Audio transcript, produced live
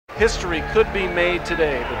history could be made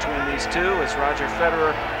today between these two, as Roger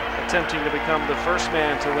Federer attempting to become the first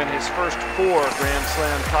man to win his first 4 Grand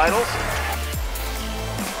Slam titles.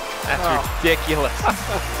 That's ridiculous.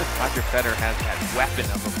 Roger Federer has that weapon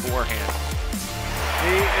of a forehand.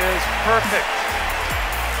 He is perfect.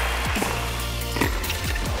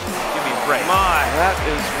 Give me a break. My, that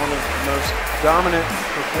is one of the most dominant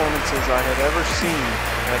performances I have ever seen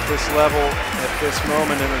at this level, at this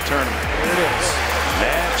moment in a tournament. Here it is.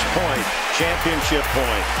 Match point, championship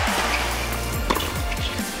point.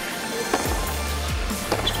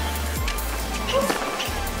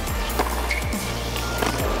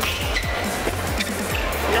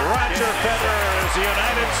 Roger Federer is the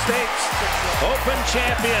United States Open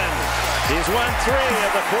champion. He's won 3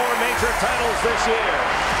 of the 4 major titles this year.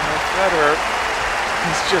 Federer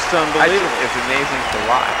is just unbelievable. It's amazing to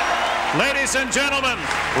watch. Ladies and gentlemen,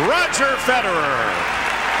 Roger Federer.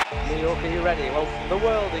 New York, are you ready? Well, the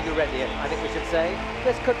world, are you ready? I think we should say.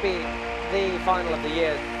 This could be the final of the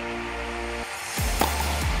year.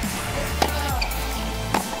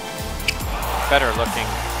 Federer looking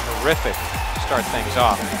terrific to start things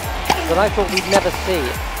off. But I thought we'd never see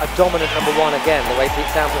a dominant #1 again, the way Pete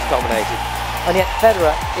Sampras dominated. And yet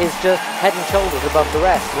Federer is just head and shoulders above the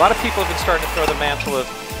rest. A lot of people have been starting to throw the mantle of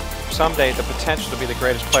someday the potential to be the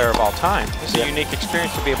greatest player of all time. This is a unique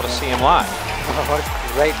experience to be able to see him live. Oh, what a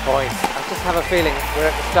great point. I just have a feeling we're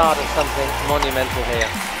at the start of something monumental here.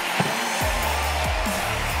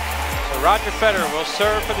 So Roger Federer will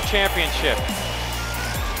serve for the championship.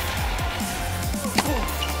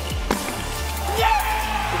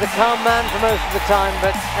 He's a calm man for most of the time,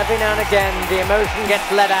 but every now and again the emotion gets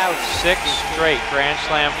let out. 6 straight Grand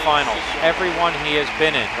Slam finals. Every one he has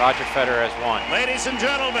been in, Roger Federer has won. Ladies and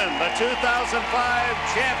gentlemen, the 2005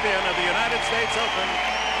 champion of the United States Open,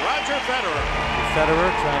 Roger Federer. Federer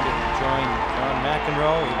trying to join John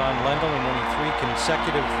McEnroe, Ivan Lendl in winning 3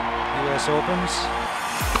 consecutive U.S. Opens.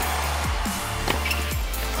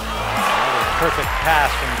 Another perfect pass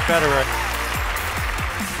from Federer.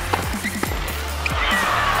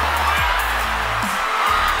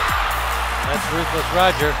 That's ruthless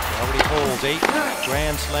Roger. He already holds 8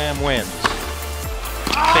 Grand Slam wins.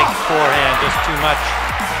 Big forehand, just too much.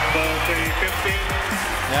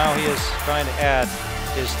 Now he is trying to add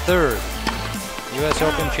his 3rd U.S.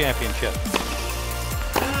 Open championship.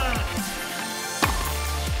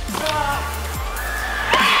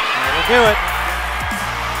 That'll do it.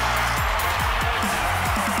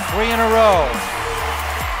 3 in a row.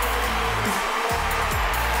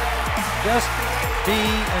 Just be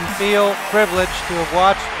and feel privileged to have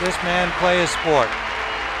watched this man play his sport.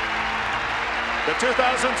 The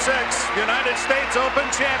 2006 United States Open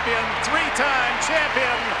champion, 3-time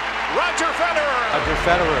champion, Roger Federer. Roger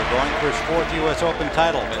Federer going for his 4th U.S. Open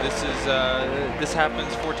title. And this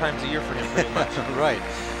happens 4 times a year for him, pretty much. Right.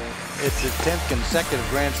 It's his 10th consecutive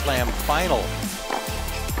Grand Slam final.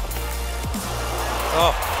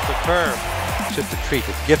 Oh, superb. It's just a treat.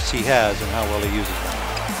 The gifts he has and how well he uses them.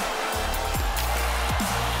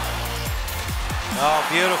 Oh,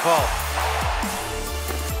 beautiful.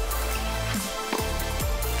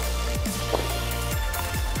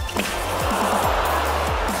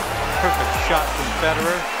 Perfect shot from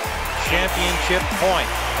Federer. Championship point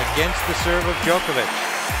against the serve of Djokovic.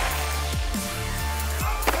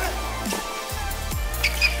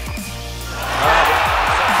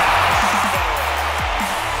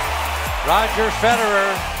 Roger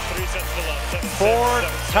Federer, 4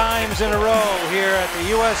 times in a row here at the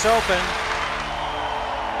U.S. Open.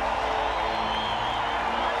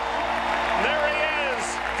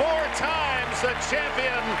 The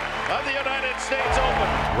champion of the United States Open.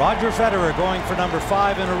 Roger Federer going for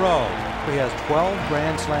 #5 in a row. He has 12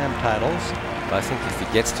 Grand Slam titles. I think if he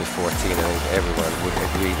gets to 14, I think everyone would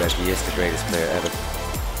agree that he is the greatest player ever. Just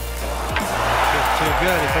too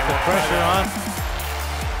good. He put the pressure on.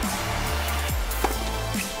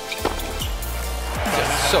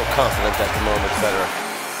 Just so confident at the moment, Federer.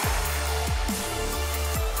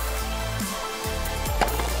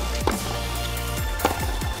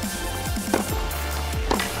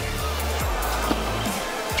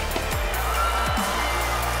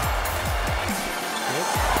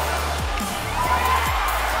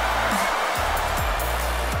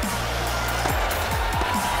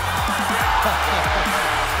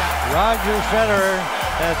 Roger Federer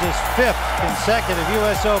has his 5th consecutive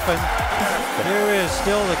U.S. Open. Here is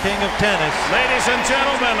still the king of tennis. Ladies and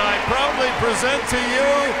gentlemen, I proudly present to you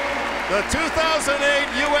the 2008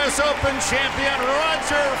 U.S. Open champion,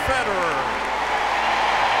 Roger Federer.